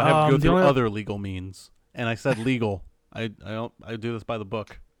 So I have to go through other legal means, and I said legal. I do this by the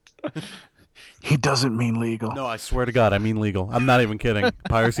book. He doesn't mean legal. No, I swear to God, I mean legal. I'm not even kidding.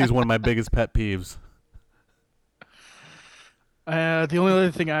 Piracy is one of my biggest pet peeves. The only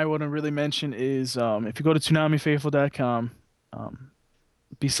other thing I want to really mention is if you go to ToonamiFaithful.com,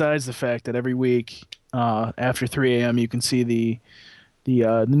 besides the fact that every week after 3 a.m. you can see the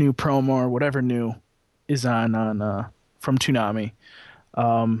new promo or whatever new is on from Toonami.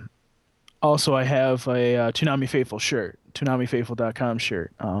 Also, I have a Toonami Faithful shirt, ToonamiFaithful.com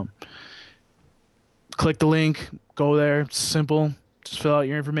shirt. Click the link, go there. It's simple. Just fill out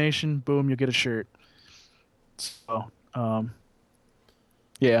your information. Boom, you'll get a shirt. So,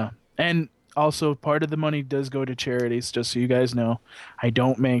 yeah. And also, part of the money does go to charities, just so you guys know. I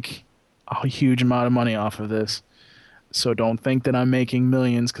don't make a huge amount of money off of this. So don't think that I'm making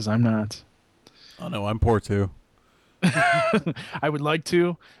millions, because I'm not. Oh, no, I'm poor too. I would like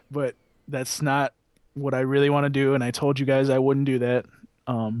to, but that's not what I really want to do, and I told you guys I wouldn't do that.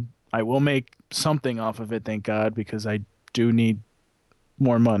 I will make something off of it, thank God, because I do need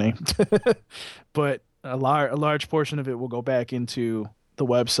more money. But a large portion of it will go back into the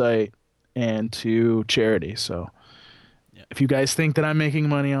website and to charity. So if you guys think that I'm making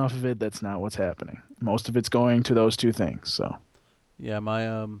money off of it, that's not what's happening. Most of it's going to those two things. So yeah, my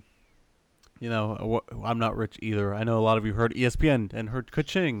I'm not rich either. I know a lot of you heard ESPN and heard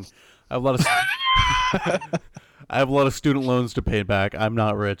Ka-ching. I have a lot of student loans to pay back. I'm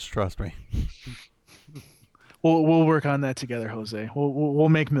not rich, trust me. We'll work on that together, Jose. We'll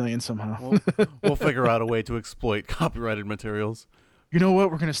make millions somehow. We'll figure out a way to exploit copyrighted materials. You know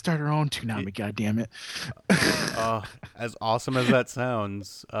what? We're gonna start our own Toonami. God damn it! As awesome as that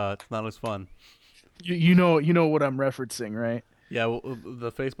sounds, it's not as fun. You know what I'm referencing, right? Yeah, well,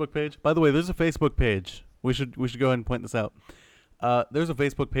 the Facebook page. By the way, there's a Facebook page. We should go ahead and point this out. There's a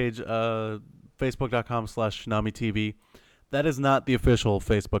Facebook page, facebook.com/ToonamiTV. That is not the official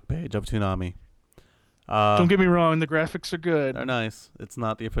Facebook page of Toonami. Don't get me wrong, the graphics are good. They're nice. It's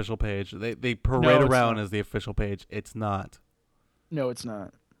not the official page. They parade No, it's around not. as the official page. It's not. No, it's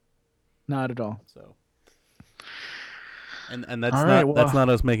not. Not at all. So. And that's All not right, that's well-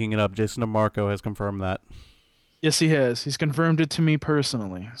 not us making it up. Jason DeMarco has confirmed that. Yes, he has. He's confirmed it to me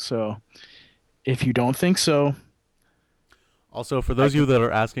personally. So, if you don't think so, Also, for those of you that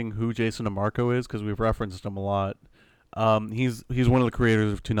are asking who Jason DeMarco is, because we've referenced him a lot, he's one of the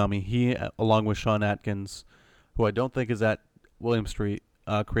creators of Toonami. He, along with Sean Atkins, who I don't think is at William Street,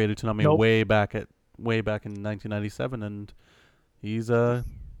 created Toonami Nope. way back in 1997, and he's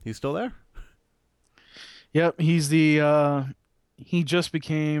still there. yep, he's the he just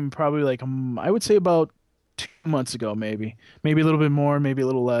became probably like I would say about 2 months ago, maybe a little bit more, maybe a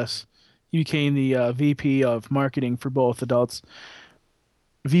little less. He became the VP of marketing for both adults.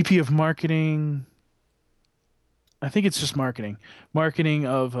 VP of marketing. I think it's just marketing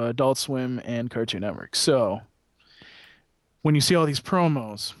of Adult Swim and Cartoon Network. So when you see all these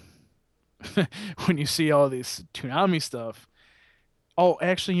promos, when you see all this Toonami stuff, oh,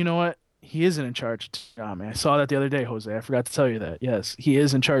 actually, you know what? He isn't in charge of Toonami. I saw that the other day, Jose. I forgot to tell you that. Yes, he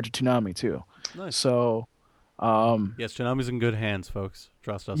is in charge of Toonami too. Nice. So, Yes, Toonami's in good hands, folks.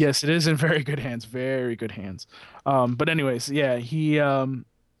 Trust us. yes, it is in very good hands. Very good hands. But anyways, yeah, he.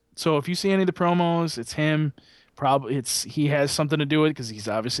 So if you see any of the promos, it's him. Probably he has something to do with it because he's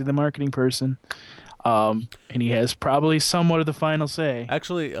obviously the marketing person. And he has probably somewhat of the final say.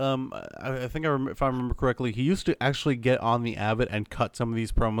 Actually, I think if I remember correctly, he used to actually get on the Avid and cut some of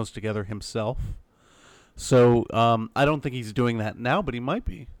these promos together himself. So I don't think he's doing that now, but he might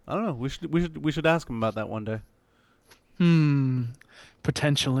be. I don't know. We should ask him about that one day.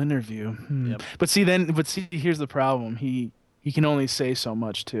 Potential interview. Yep. But see, here's the problem. He can only say so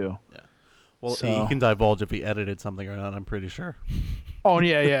much too. Well, So- he can divulge if he edited something or not. I'm pretty sure. Oh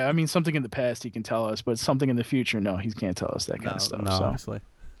yeah. I mean, something in the past he can tell us, but something in the future, no, he can't tell us that kind of stuff. No, So. obviously.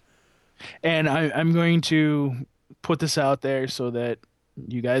 And I'm going to put this out there so that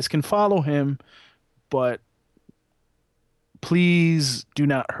you guys can follow him, but please do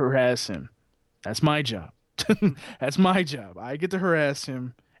not harass him. That's my job. That's my job. I get to harass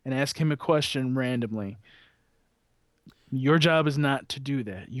him and ask him a question randomly. Your job is not to do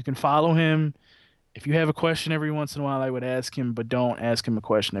that. You can follow him. If you have a question every once in a while, I would ask him, but don't ask him a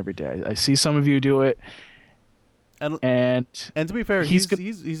question every day. I see some of you do it. And to be fair, he's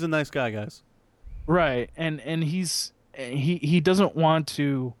he's a nice guy, guys. right. And he doesn't want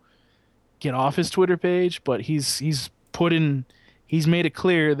to get off his Twitter page, but he's made it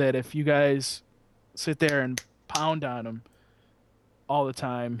clear that if you guys sit there and pound on him all the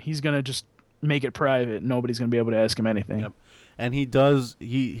time, he's gonna just make it private. Nobody's gonna be able to ask him anything. Yep. And he does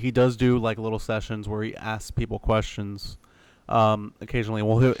do like little sessions where he asks people questions. Occasionally,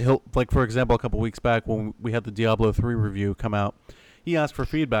 well, he'll like, for example, a couple weeks back when we had the Diablo 3 review come out, he asked for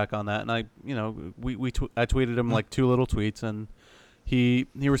feedback on that, and I tweeted him like 2 little tweets, and he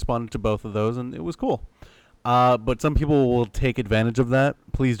responded to both of those, and it was cool. But some people will take advantage of that.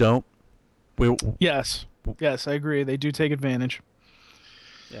 Please don't. Yes, I agree. They do take advantage.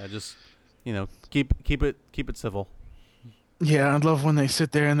 Yeah, just keep it civil. Yeah, I love when they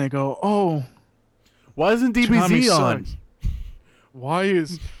sit there and they go, "Oh, Why isn't Toonami DBZ on?" sucks. Why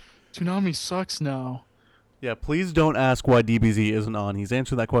is Toonami sucks now?" Yeah, please don't ask why DBZ isn't on. He's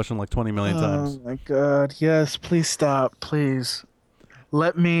answered that question like 20 million times. Oh my god, yes, please stop, please.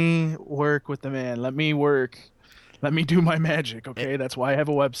 Let me work with the man. Let me work. Let me do my magic, okay? That's why I have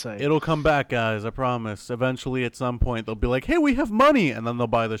a website. It'll come back, guys, I promise. Eventually, at some point, they'll be like, hey, we have money, and then they'll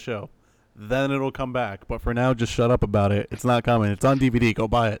buy the show. Then it'll come back. But for now, just shut up about it. It's not coming. It's on DVD. Go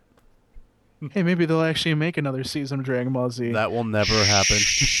buy it. Hey, maybe they'll actually make another season of Dragon Ball Z. That will never happen.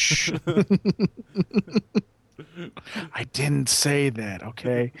 I didn't say that,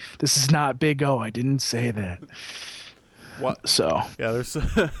 okay? This is not Big O. I didn't say that. What? So, Yeah, there's...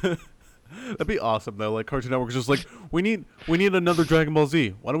 That'd be awesome, though. Like, Cartoon Network is just like, we need another Dragon Ball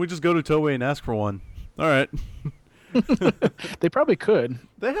Z. Why don't we just go to Toei and ask for one? All right. they probably could.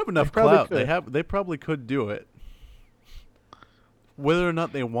 They have enough probably clout. could. They probably could do it. Whether or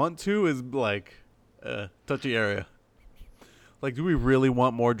not they want to is like touchy area. Like, do we really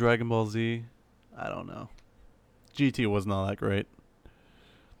want more Dragon Ball Z? I don't know. GT wasn't all that great.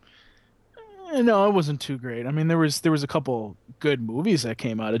 No, it wasn't too great. I mean, there was a couple good movies that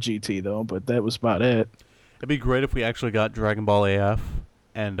came out of GT though, but that was about it. It'd be great if we actually got Dragon Ball AF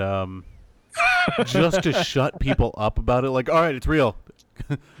and just to shut people up about it. Like, all right, it's real,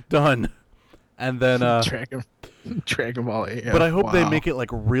 done, and then Dragon Ball AF. But I hope they Wow. make it like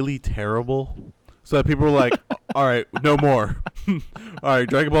really terrible, so that people are like, all right, no more. All right,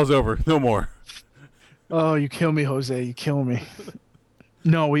 Dragon Ball's over, no more. Oh, you kill me, Jose. You kill me.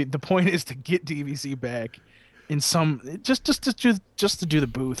 No, the point is to get DVC back in some just to do the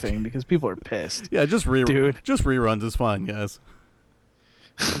boo thing because people are pissed. Yeah, just Dude. just reruns is fine, guys.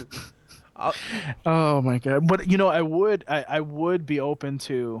 Oh my god! But you know, I would be open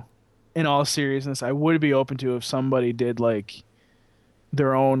to, in all seriousness, I would be open to if somebody did like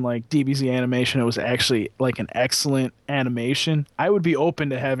their own like DBZ animation. It was actually like an excellent animation. I would be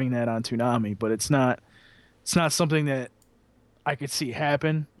open to having that on Toonami, but it's not something that I could see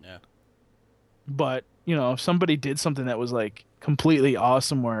happen. Yeah. But you know, if somebody did something that was like completely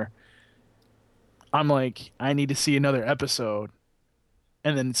awesome, where I'm like, I need to see another episode,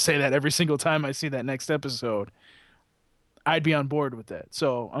 and then say that every single time I see that next episode, I'd be on board with that.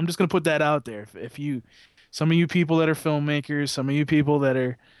 So I'm just gonna put that out there. If you, some of you people that are filmmakers, some of you people that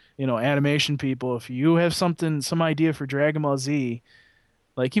are, you know, animation people, if you have some idea for Dragon Ball Z,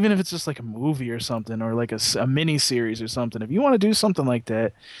 like even if it's just like a movie or something, or like a mini series or something, if you want to do something like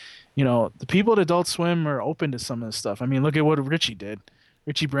that, you know, the people at Adult Swim are open to some of this stuff. I mean, look at what Richie did.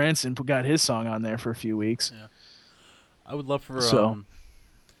 Richie Branson got his song on there for a few weeks. Yeah. I would love for So-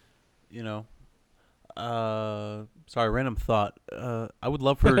 you know, sorry, random thought. I would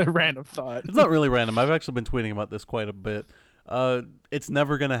love for Random thought. It's not really random. I've actually been tweeting about this quite a bit. It's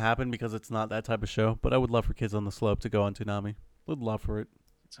never gonna happen because it's not that type of show. But I would love for Kids on the Slope to go on Toonami. Would love for it.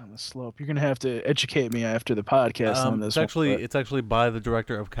 It's on the slope. You're gonna have to educate me after the podcast on this. It's actually by the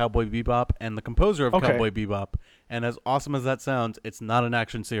director of Cowboy Bebop and the composer of Okay. Cowboy Bebop. And as awesome as that sounds, it's not an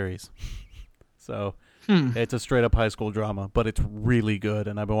action series. So it's a straight up high school drama, but it's really good.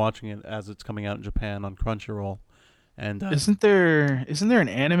 And I've been watching it as it's coming out in Japan on Crunchyroll. And Isn't there an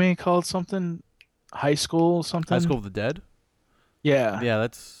anime called something High School something? High School of the Dead. Yeah. Yeah,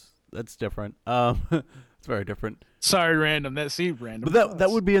 that's different. It's very different. Sorry, random. Random. But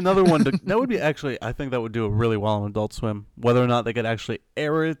that would be another one. That would be actually, I think that would do it really well on Adult Swim. Whether or not they could actually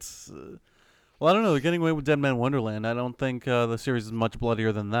air it, well, I don't know. They're getting away with Dead Man Wonderland. I don't think the series is much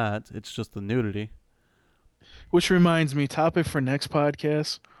bloodier than that. It's just the nudity. Which reminds me, topic for next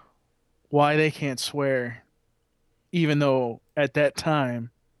podcast: why they can't swear, even though at that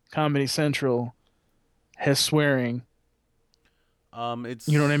time, Comedy Central has swearing. It's,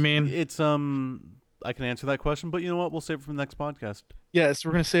 You know what I mean? It's I can answer that question, but you know what? We'll save it for the next podcast. Yes,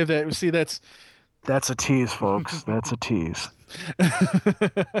 we're gonna save that. See, that's a tease, folks. That's a tease.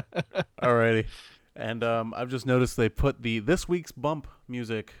 Alrighty. And I've just noticed they put the this week's bump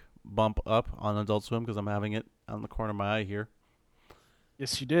music bump up on Adult Swim because I'm having it on the corner of my eye here.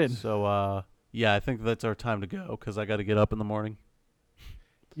 Yes, you did. So yeah, I think that's our time to go because I got to get up in the morning.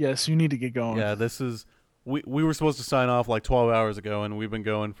 Yes, you need to get going. Yeah, this is we were supposed to sign off like 12 hours ago, and we've been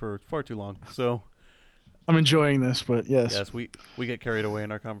going for far too long. So I'm enjoying this, but yes. we get carried away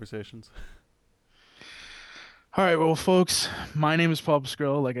in our conversations. All right, well, folks, my name is Paul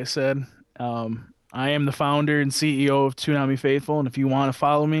Pascrillo. Like I said, I am the founder and CEO of Toonami Faithful, and if you want to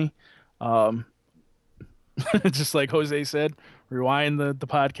follow me, just like Jose said, rewind the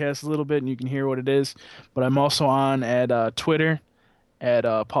podcast a little bit and you can hear what it is. But I'm also on at Twitter at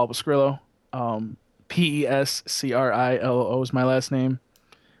Paul Pascrillo. Pescrillo is my last name.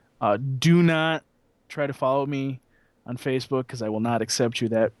 Do not try to follow me on Facebook because I will not accept you.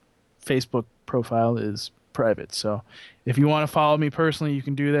 That Facebook profile is private. So if you want to follow me personally, you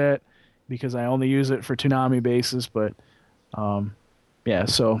can do that because I only use it for Toonami basis. But yeah,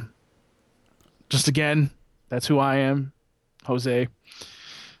 so just again, that's who I am, Jose.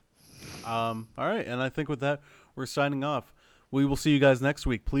 All right, and I think with that, we're signing off. We will see you guys next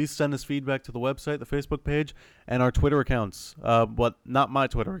week. Please send us feedback to the website, the Facebook page, and our Twitter accounts. But not my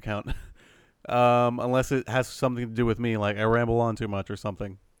Twitter account, unless it has something to do with me, like I ramble on too much or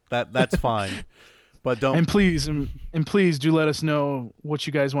something. That's fine. But don't. And please do let us know what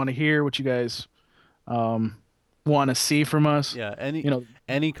you guys want to hear, what you guys want to see from us. Yeah,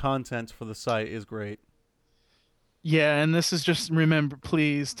 any content for the site is great. Yeah, and this is just, remember,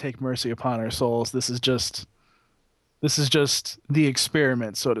 please take mercy upon our souls. This is just the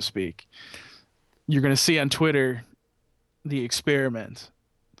experiment, so to speak. You're going to see on Twitter the experiment.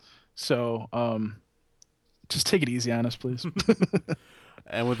 So just take it easy on us, please.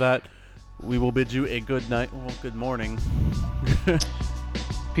 And with that, we will bid you a good night, well, good morning.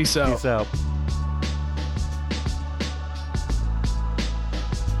 Peace out. Peace out.